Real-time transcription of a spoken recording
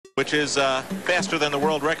which is faster than the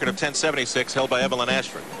world record of 10:76 held by Evelyn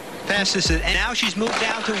Ashford. Fastest, and now she's moved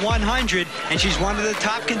down to 100, and she's one of the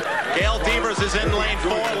top. Gail Devers is in lane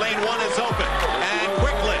 4. Lane 1 is open. And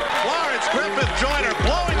quickly, Florence Griffith Joyner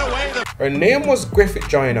blowing away the... Her name was Griffith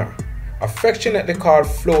Joyner, affectionately called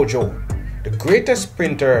Flojo, the greatest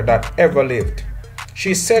sprinter that ever lived.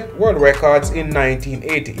 She set world records in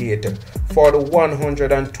 1988 for the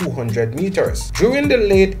 100 and 200 meters. During the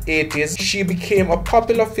late 80s, she became a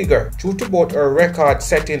popular figure due to both her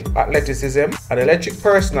record-setting athleticism, an electric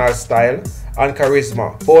personal style, and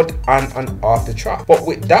charisma, both on and off the track. But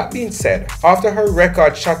with that being said, after her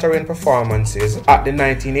record-shattering performances at the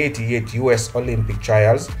 1988 US Olympic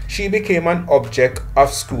trials, she became an object of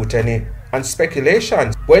scrutiny and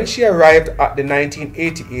speculation when she arrived at the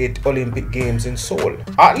 1988 Olympic Games in Seoul.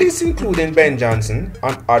 Athletes including Ben Johnson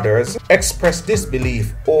and others expressed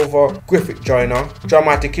disbelief over Griffith Joyner's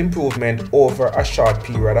dramatic improvement over a short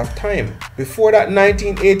period of time. Before that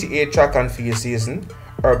 1988 track and field season,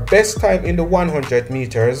 her best time in the 100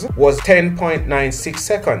 meters was 10.96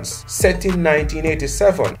 seconds, set in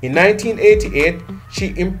 1987. In 1988,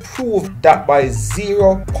 she improved that by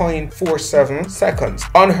 0.47 seconds.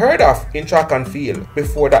 Unheard of in track and field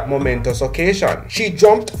before that momentous occasion. She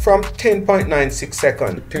jumped from 10.96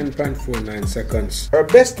 seconds to 10.49 seconds. Her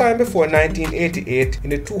best time before 1988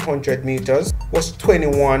 in the 200 meters was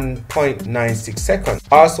 21.96 seconds,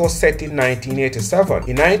 also set in 1987.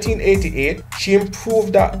 In 1988, she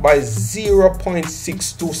improved that by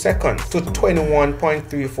 0.62 seconds to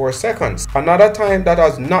 21.34 seconds, another time that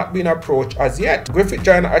has not been approached as yet. Griffith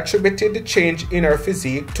Joyner attributed the change in her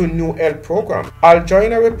physique to new health program. Al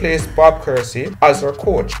Joyner replaced Bob Kersey as her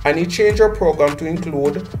coach, and he changed her program to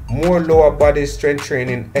include more lower body strength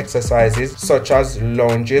training exercises such as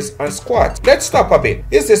lunges and squats. Let's stop a bit.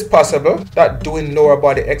 Is this possible that doing lower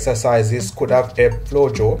body exercises could have helped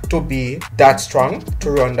Flojo to be that strong,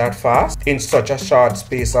 to run that fast in such a short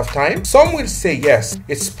space of time? Some will say yes,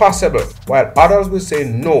 it's possible, while others will say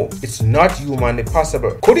no, it's not humanly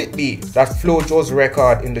possible. Could it be that Flojo's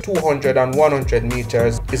record in the 200 and 100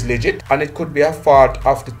 meters is legit, and it could be a fault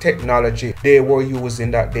of the technology they were using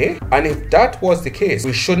that day? And if that was the case,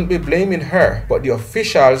 we shouldn't be blaming her, but the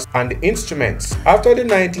officials and the instruments. After the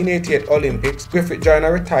 1988 Olympics, Griffith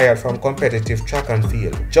Joyner retired from competitive track and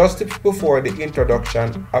field just before the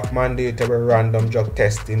introduction of mandatory random drug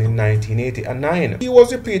testing in 1989. He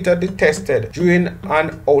was repeatedly tested during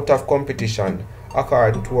and out of competition,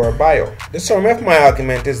 according to her bio. The summary of my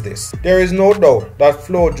argument is this: there is no doubt that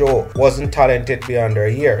Flojo wasn't talented beyond her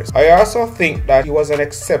years. I also think that he was an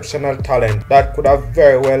exceptional talent that could have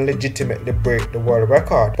very well legitimately break the world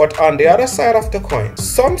record. But on the other side of the coin,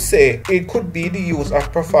 some say it could be the use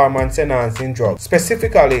of performance-enhancing drugs,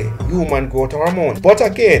 specifically human growth hormone. But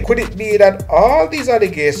again, could it be that all these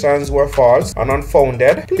allegations were false and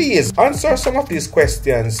unfounded? Please answer some of these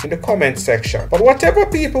questions in the comment section. But whatever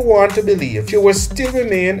people want to believe, she will still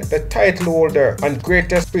remain the title holder and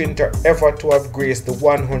greatest sprinter ever to have graced the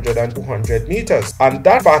 100 and 200 meters. And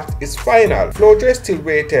that fact is final. Flojo is still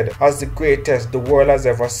rated as the greatest the world has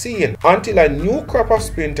ever seen, until a new crop of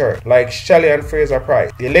sprinter like Shelley and Fraser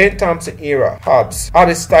Price, the Elaine Thompson era, Hobbs,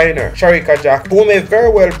 Abby Steiner, Sharika Jack, who may very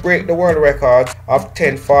well break the world records of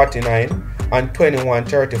 10:49 and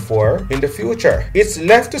 21:34 in the future. It's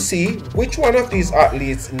left to see which one of these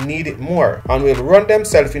athletes need it more and will run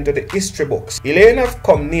themselves into the history books. Elaine have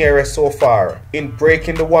come nearer so far in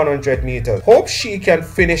breaking the 100 meters. Hope she can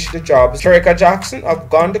finish the job. Sharika Jackson have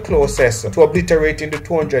gone the closest to obliterating the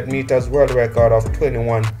 200 meters world record of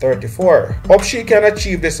 21:34. Hope she can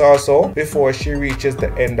achieve this also before she reaches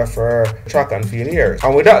the end of her track and field years.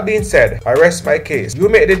 And with that being said, I rest my case. You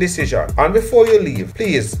make the decision. And before you leave,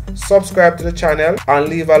 please subscribe to the channel and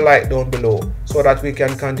leave a like down below so that we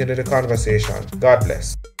can continue the conversation. God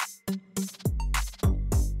bless.